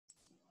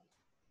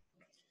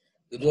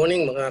Good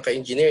morning mga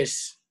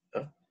ka-engineers.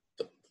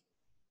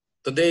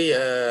 Today,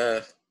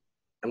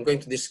 I'm going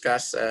to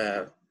discuss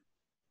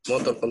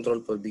motor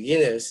control for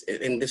beginners.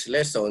 In this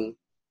lesson,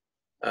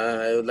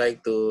 I would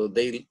like to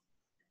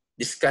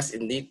discuss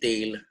in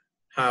detail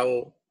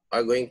how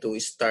I'm going to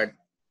start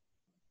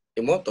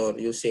a motor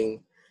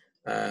using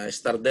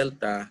star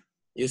delta,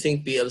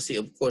 using PLC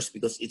of course,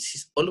 because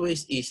it's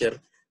always easier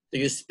to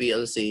use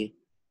PLC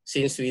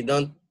since we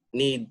don't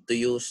need to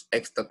use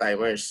extra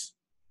timers.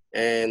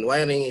 And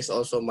wiring is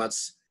also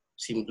much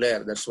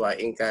simpler. That's why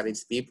I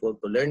encourage people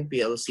to learn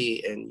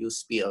PLC and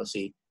use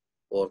PLC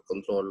for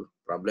control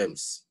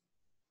problems.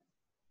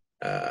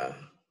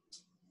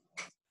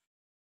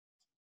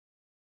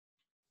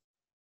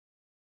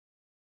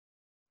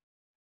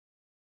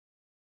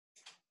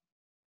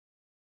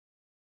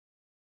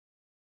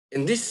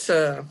 In this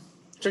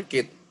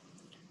circuit,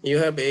 you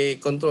have a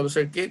control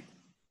circuit.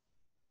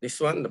 This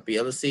one, the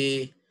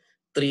PLC,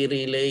 3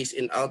 relays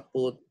in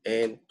output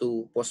and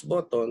 2 post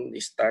button. The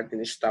start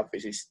and stop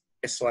is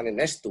S1 and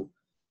S2.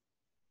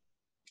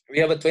 We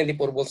have a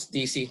 24 volts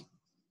DC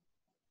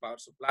power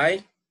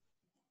supply,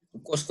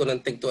 of course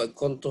connected to a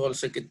control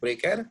circuit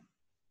breaker.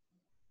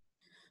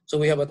 So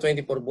we have a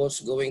 24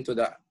 volts going to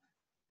the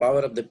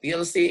power of the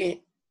PLC,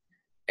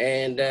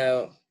 and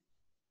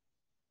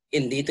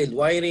in detailed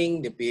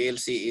wiring, the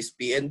PLC is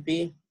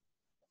PNP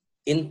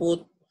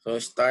input. So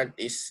start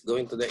is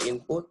going to the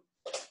input,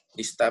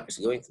 the stop is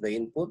going to the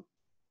input,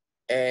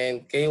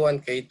 and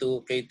K1,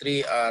 K2,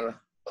 K3 are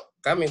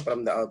coming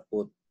from the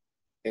output,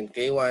 and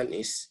K1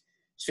 is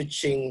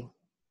switching,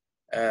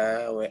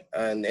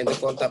 and the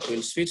contact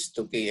will switch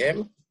to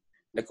Km.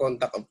 The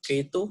contact of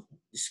K2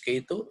 is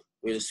K2,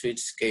 will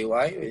switch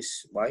KY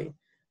is Y.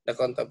 The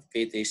contact of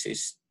KT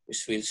is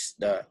switch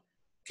the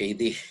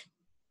KD.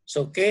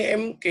 So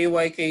Km,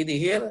 KY, KD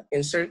here,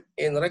 insert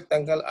in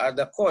rectangle are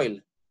the coil,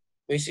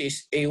 which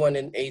is A1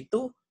 and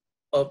A2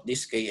 of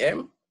this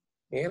Km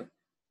here.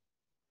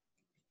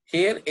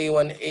 Here,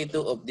 A1 and A2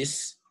 of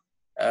this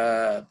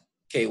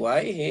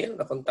KY here,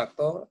 the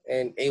contactor,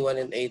 and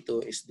A1 and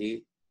A2 is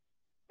the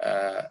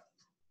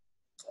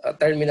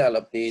terminal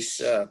of this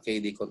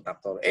KD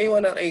contactor.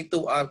 A1 and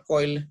A2 are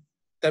coil,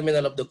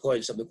 terminal of the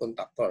coils of the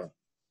contactor.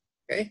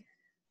 Okay,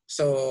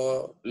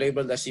 so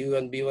labeled as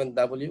U1, B1,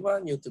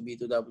 W1, U2,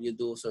 B2,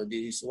 W2. So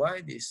this is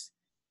Y, this is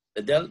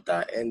the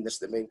delta, and that's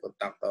the main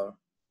contactor,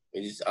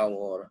 which is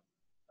our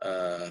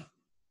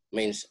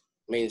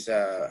main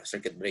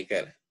circuit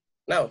breaker.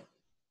 Now,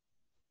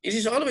 it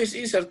is always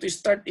easier to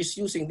start is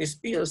using this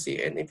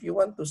PLC, and if you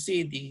want to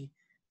see the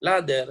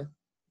ladder,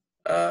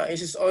 it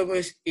is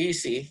always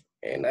easy,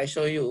 and I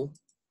show you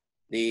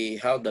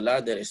how the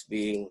ladder is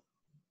being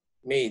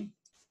made.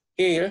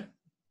 Here,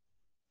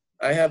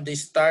 I have the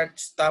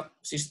start-stop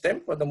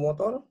system for the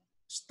motor.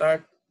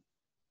 Start,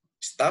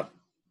 stop,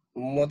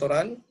 motor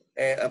run,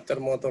 and after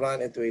motor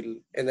run, it will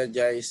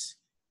energize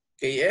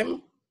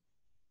Km,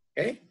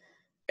 okay?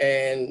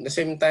 And at the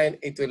same time,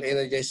 it will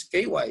energize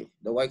KY,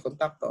 the Y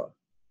contactor.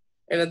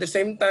 And at the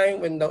same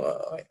time, when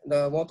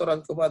the motor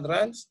run command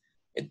runs,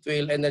 it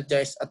will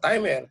energize a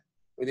timer.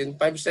 Within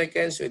 5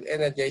 seconds, will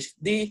energize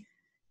D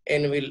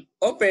and will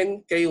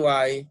open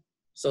KY.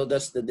 So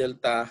that's the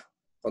delta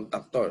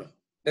contactor.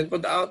 Then for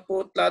the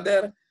output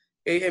ladder,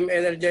 Km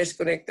energized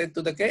connected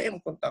to the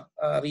Km contact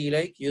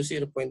relay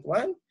Q0.1,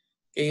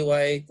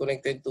 KY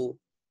connected to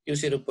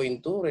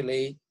Q0.2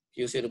 relay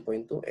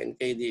Q0.2, and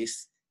KD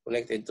is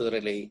connected to the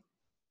relay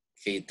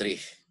K3.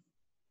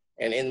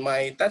 And in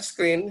my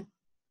touchscreen,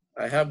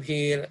 I have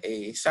here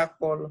a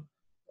sample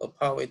of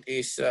how it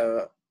is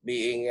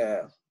being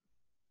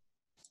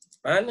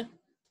run.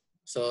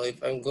 So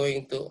if I'm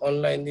going to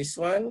online this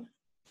one,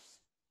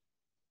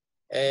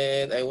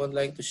 and I would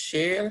like to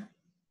share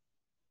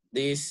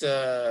this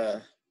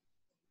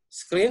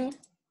screen.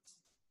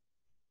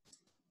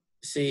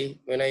 See,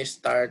 when I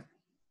start,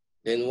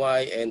 then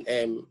Y and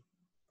M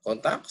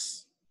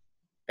contacts,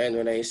 and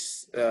when I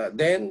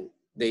then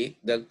the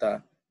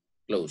delta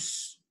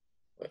close.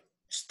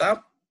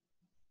 Stop.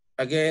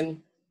 Again,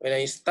 when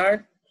I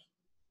start,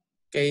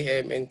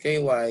 Km and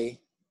KY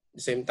at the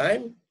same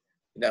time,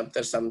 and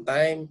after some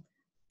time,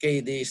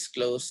 KD is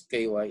closed,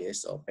 KY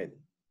is open.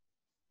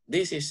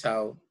 This is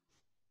how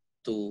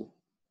to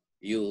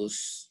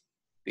use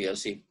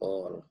PLC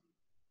for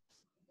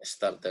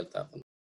star delta control.